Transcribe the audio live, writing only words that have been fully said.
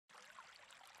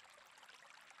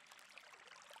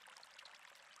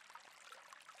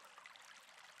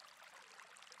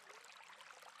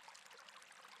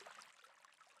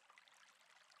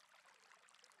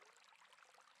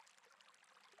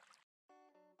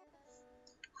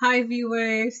Hi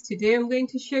viewers, today I'm going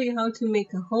to show you how to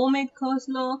make a homemade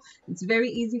coleslaw. It's very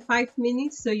easy, 5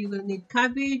 minutes. So you will need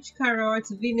cabbage, carrots,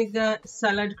 vinegar,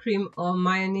 salad cream or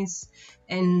mayonnaise,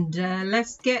 and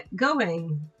let's get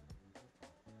going.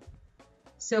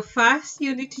 So first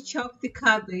you need to chop the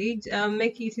cabbage,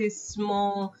 make it as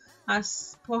small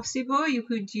as possible. You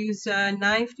could use a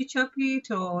knife to chop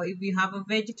it, or if you have a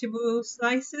vegetable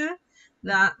slicer,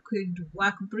 that could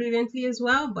work brilliantly as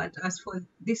well. But as for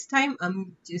this time,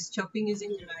 I'm just chopping using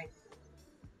the knife.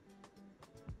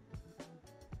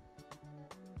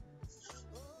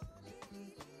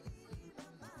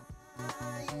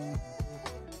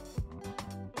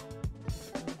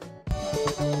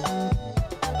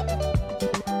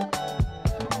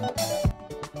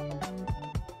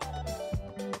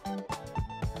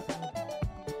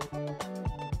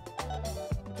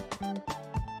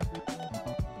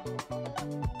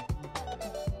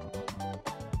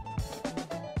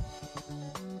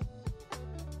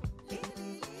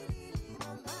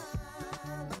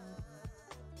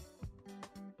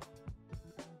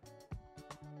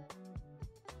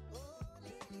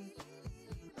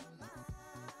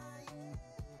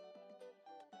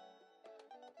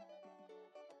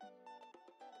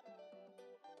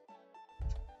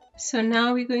 So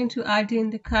now we're going to add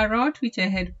in the carrot, which I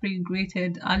had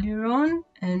pre-grated earlier on,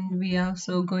 and we are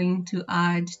also going to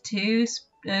add 2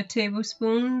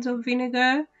 tablespoons of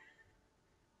vinegar.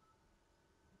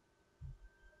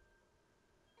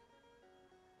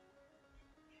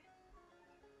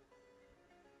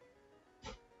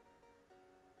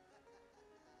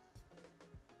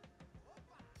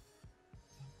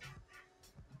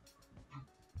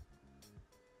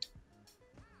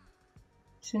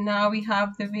 So now we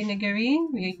have the vinegar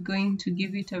in. We're going to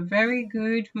give it a very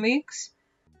good mix.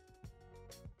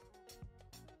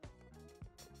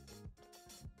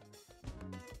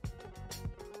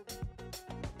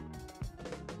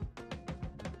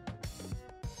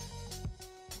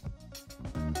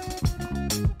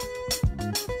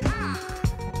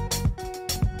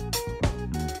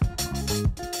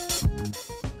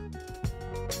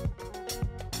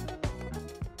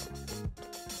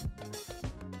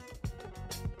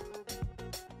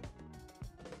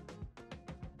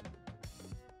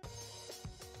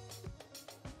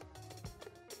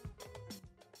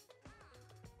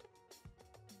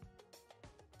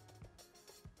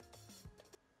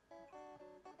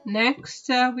 Next,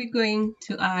 we're going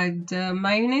to add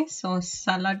mayonnaise or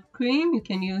salad cream. You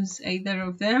can use either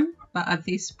of them, but at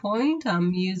this point,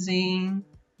 I'm using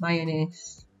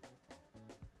mayonnaise.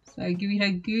 So I give it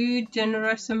a good,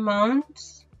 generous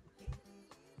amount.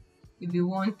 If you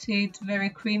want it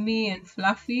very creamy and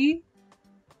fluffy,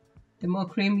 the more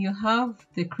cream you have,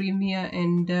 the creamier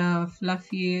and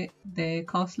fluffier the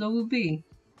coleslaw will be.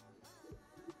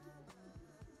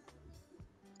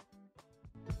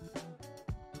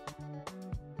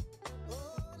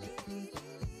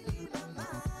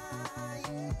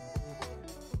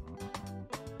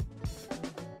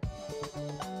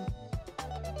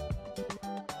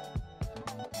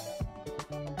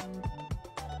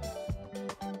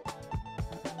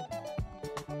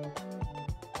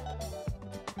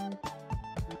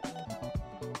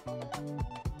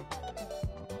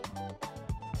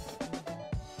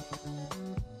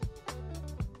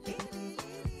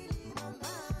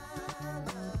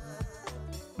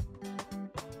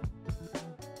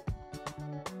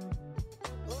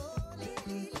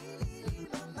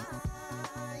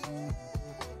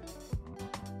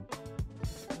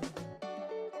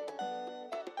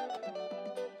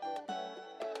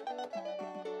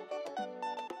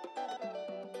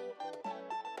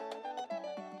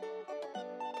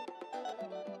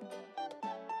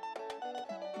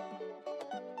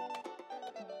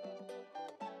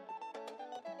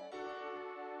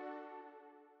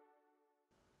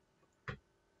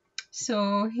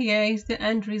 So here is the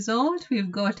end result.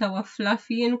 We've got our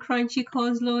fluffy and crunchy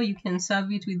coleslaw. You can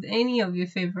serve it with any of your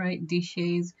favorite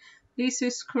dishes. Please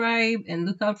subscribe and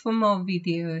look out for more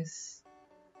videos.